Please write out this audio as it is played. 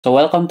So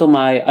welcome to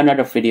my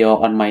another video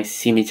on my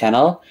Simi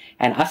channel,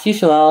 and as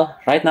usual,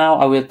 right now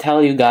I will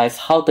tell you guys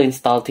how to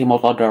install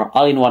tModLoader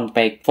all-in-one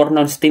pack for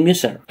non-Steam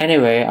user.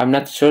 Anyway, I'm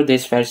not sure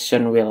this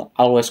version will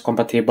always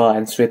compatible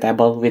and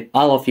suitable with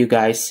all of you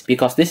guys,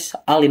 because this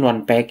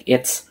all-in-one pack,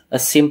 it's a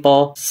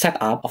simple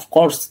setup. Of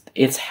course,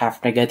 it's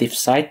have negative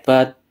side,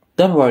 but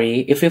don't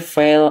worry, if you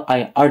fail,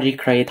 I already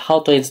create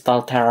how to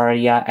install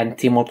Terraria and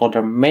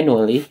tModLoader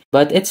manually,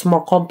 but it's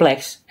more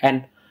complex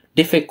and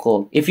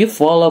difficult. If you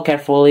follow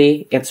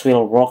carefully, it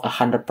will work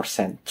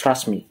 100%,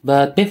 trust me.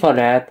 But before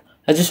that,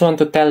 I just want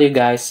to tell you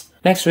guys,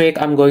 next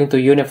week I'm going to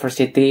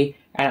university,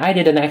 and I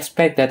didn't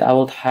expect that I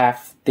would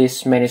have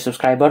this many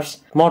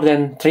subscribers, more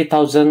than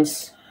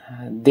 3,000.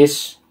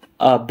 This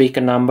a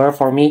big number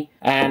for me,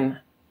 and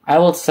I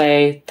will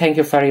say thank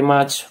you very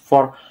much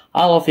for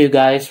all of you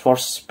guys for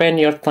spend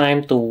your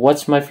time to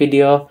watch my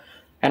video,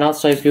 and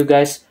also if you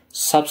guys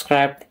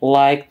subscribe,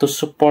 like to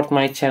support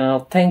my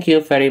channel, thank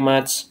you very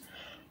much.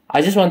 I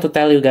just want to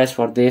tell you guys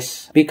for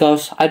this,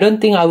 because I don't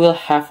think I will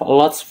have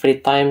lots of free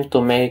time to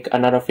make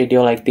another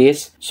video like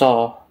this.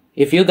 So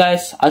if you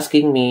guys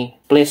asking me,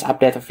 please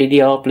update a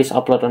video, please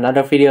upload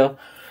another video.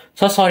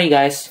 So sorry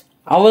guys,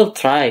 I will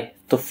try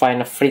to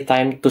find a free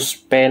time to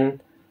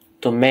spend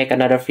to make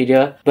another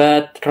video.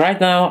 But right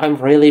now I'm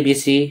really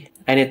busy.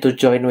 I need to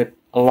join with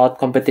a lot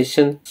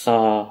competition.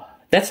 So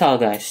that's all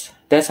guys.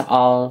 That's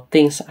all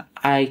things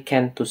I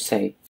can to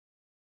say.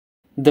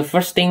 The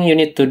first thing you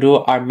need to do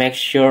are make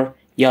sure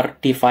your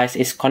device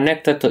is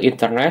connected to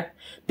internet.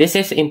 This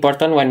is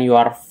important when you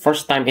are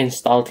first time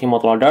install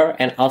tModLoader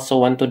and also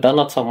want to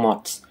download some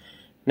mods.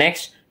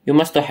 Next, you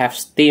must to have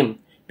Steam,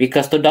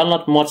 because to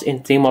download mods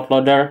in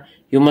tModLoader,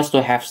 you must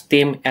to have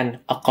Steam and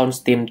account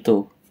Steam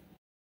too.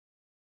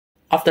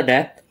 After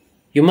that,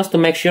 you must to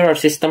make sure your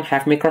system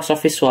have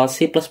Microsoft Visual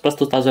C++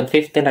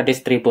 2015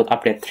 Distribute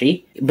Update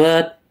 3.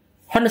 But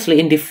honestly,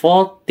 in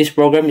default, this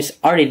program is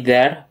already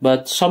there,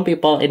 but some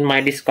people in my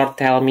Discord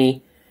tell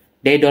me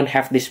they don't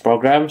have this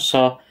program,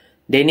 so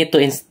they need to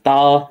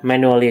install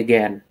manually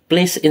again.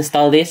 Please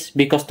install this,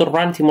 because to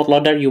run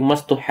tModLoader you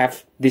must to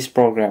have this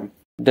program.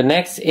 The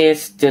next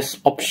is just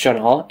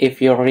optional.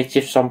 If you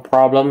receive some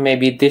problem,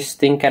 maybe this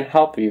thing can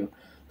help you.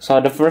 So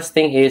the first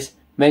thing is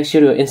make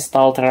sure you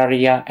install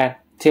Terraria and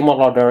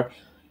tModLoader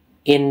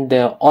in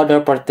the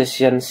other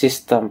partition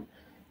system.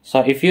 So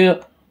if you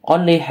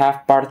only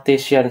have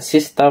partition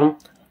system,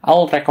 I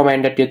would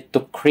recommend that you to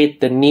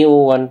create the new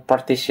one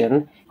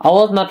partition. I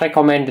would not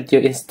recommend that you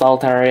install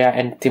Terraria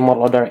and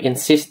tModLoader in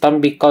system,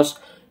 because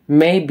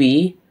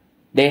maybe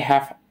they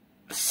have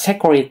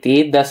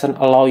security doesn't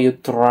allow you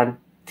to run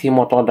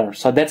tModLoader.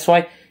 So that's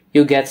why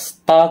you get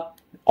stuck,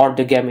 or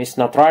the game is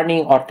not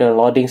running, or the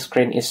loading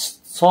screen is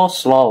so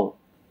slow.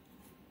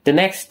 The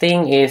next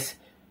thing is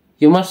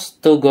you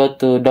must to go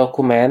to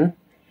document,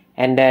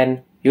 and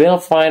then you will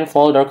find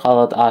folder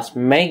called as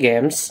My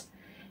Games,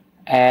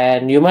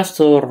 and you must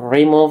to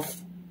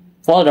remove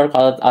folder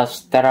called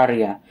as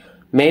Terraria.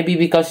 Maybe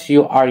because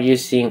you are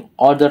using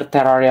other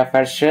Terraria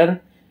version,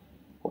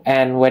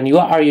 and when you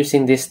are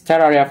using this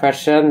Terraria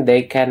version,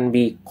 they can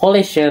be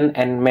collision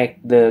and make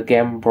the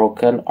game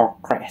broken or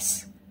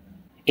crash.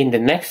 In the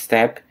next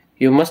step,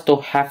 you must to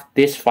have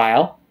this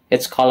file.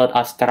 It's called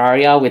as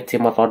Terraria with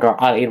tModLoader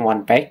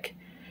all-in-one pack,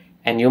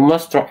 and you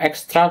must to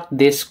extract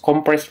this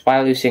compressed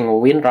file using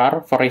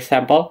WinRAR, for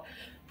example,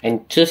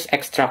 and choose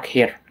extract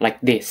here like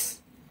this.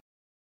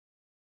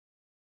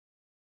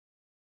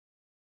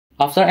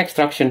 After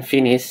extraction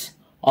finish,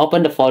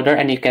 open the folder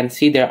and you can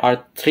see there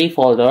are 3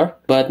 folders,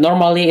 but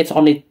normally it's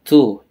only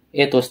 2.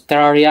 It was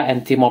Terraria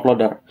and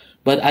tModLoader.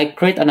 But I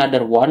create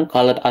another one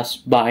called as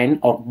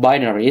bind or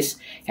binaries,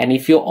 and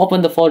if you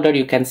open the folder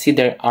you can see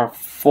there are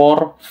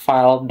 4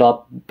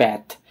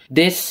 file.bat.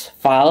 This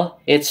file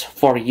it's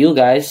for you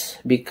guys,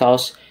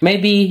 because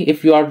maybe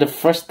if you are the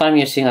first time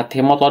using a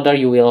tModLoader,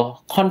 you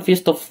will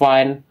confused to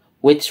find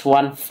which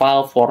one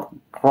file for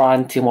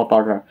run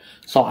tModLoader.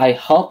 So I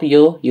help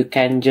you. You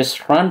can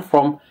just run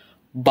from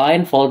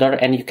bind folder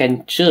and you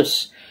can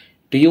choose,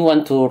 do you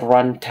want to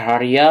run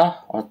Terraria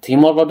or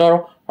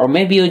tModLoader, or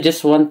maybe you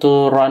just want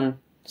to run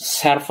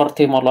server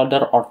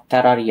tModLoader or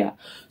Terraria.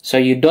 So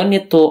you don't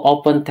need to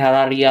open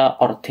Terraria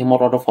or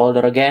tModLoader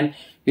folder again.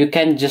 You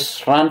can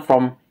just run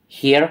from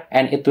here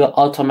and it will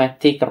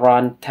automatically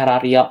run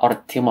Terraria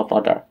or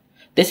tModLoader.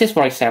 This is,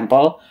 for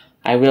example,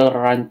 I will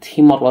run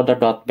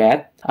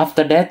tModLoader.bat.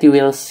 After that, you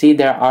will see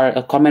there are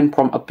a command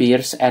prompt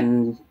appears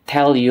and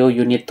tell you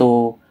need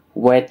to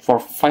wait for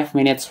 5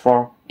 minutes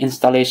for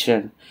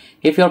installation.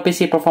 If your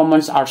PC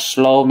performance are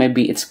slow,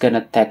 maybe it's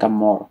gonna take a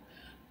more.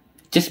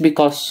 Just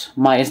because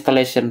my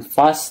installation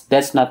fast,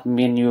 that's not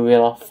mean you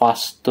will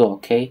fast too,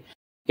 okay?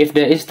 If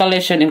the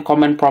installation in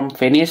command prompt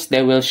finish,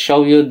 they will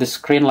show you the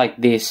screen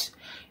like this.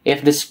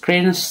 If the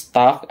screen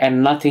stuck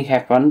and nothing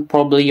happened,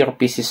 probably your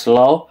PC is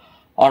slow,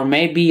 or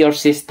maybe your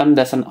system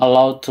doesn't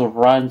allow to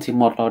run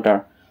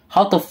tModLoader.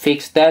 How to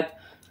fix that?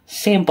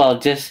 Simple,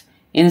 just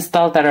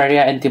install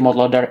Terraria and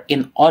tModLoader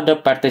in other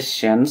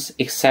partitions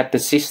except the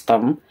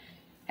system,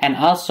 and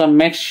also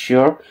make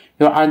sure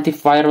your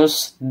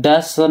antivirus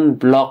doesn't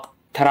block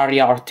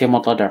Terraria or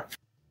tModLoader.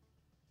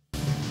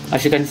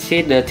 As you can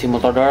see, the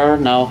tModLoader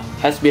now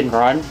has been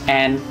run,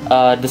 and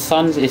the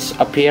sound is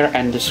appear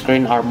and the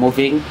screen are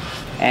moving.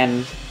 And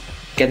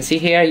you can see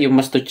here, you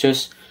must to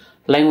choose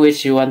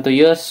language you want to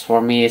use.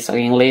 For me, it's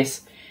English.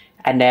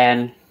 And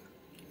then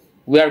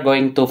we are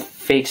going to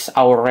fix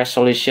our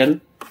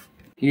resolution.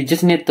 You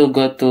just need to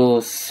go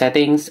to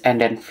settings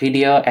and then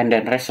video and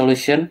then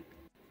resolution.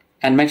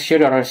 And make sure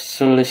the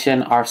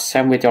resolution are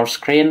same with your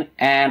screen.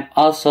 And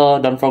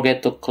also don't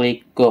forget to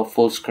click go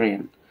full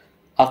screen.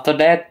 After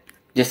that,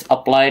 just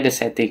apply the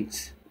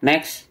settings.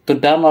 Next, to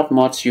download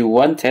mods you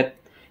wanted,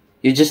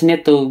 you just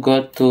need to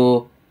go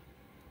to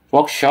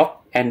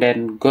workshop and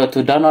then go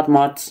to download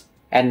mods,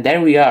 and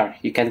there we are.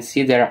 You can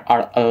see there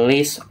are a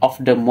list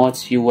of the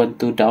mods you want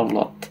to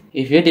download.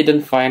 If you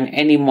didn't find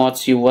any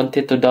mods you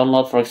wanted to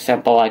download, for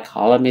example like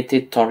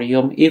Calamity,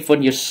 Thorium,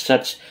 even you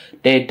search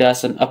they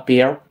doesn't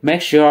appear,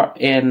 make sure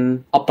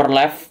in upper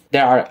left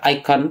there are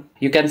icon.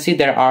 You can see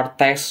there are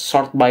text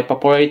sort by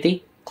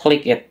popularity.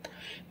 Click it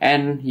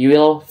and you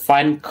will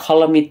find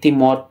Calamity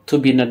mod to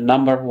be the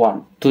number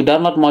 1. To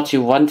download mods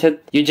you wanted,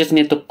 you just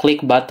need to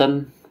click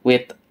button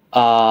with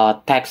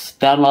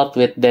text download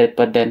with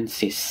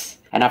dependencies.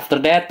 And after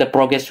that, the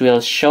progress will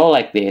show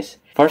like this.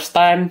 First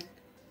time,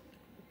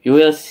 you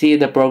will see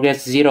the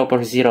progress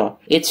 0%.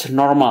 It's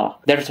normal.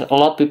 There's a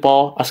lot of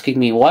people asking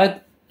me,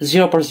 what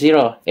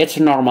 0%? It's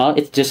normal.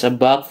 It's just a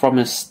bug from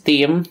a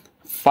Steam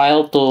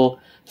file to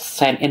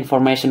send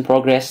information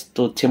progress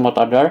to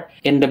tModLoader.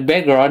 In the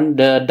background,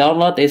 the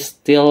download is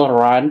still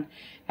run,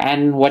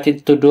 and what you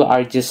need to do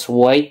are just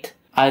wait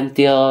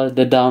until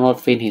the download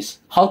finish.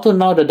 How to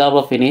know the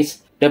download finish?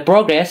 The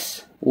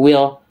progress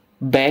will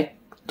back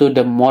to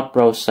the mod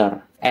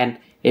browser, and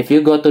if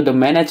you go to the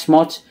manage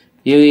mods,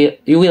 you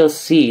will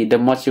see the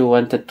mods you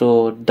wanted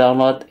to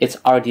download. It's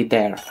already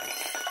there.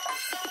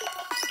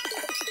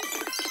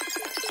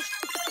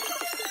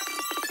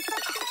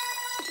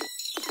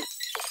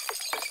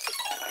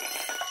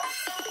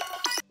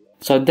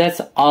 So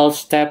that's all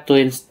step to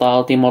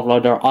install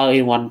tModLoader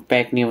all-in-one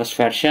pack newest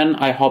version.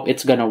 I hope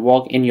it's gonna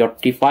work in your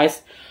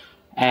device.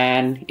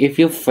 And if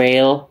you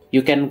fail,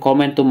 you can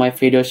comment to my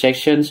video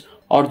sections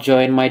or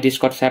join my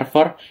Discord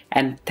server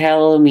and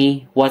tell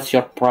me what's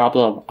your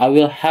problem. I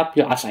will help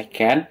you as I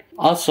can.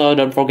 Also,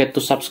 don't forget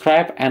to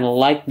subscribe and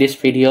like this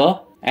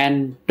video.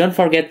 And don't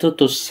forget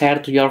to share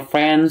to your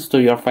friends,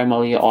 to your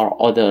family or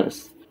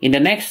others. In the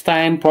next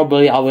time,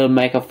 probably I will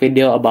make a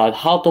video about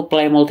how to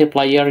play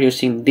multiplayer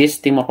using this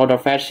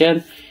tModLoader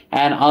version,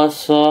 and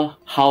also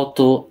how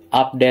to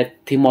update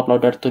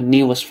tModLoader to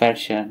newest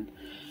version.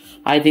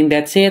 I think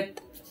that's it.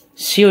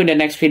 See you in the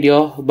next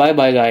video. Bye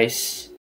bye guys.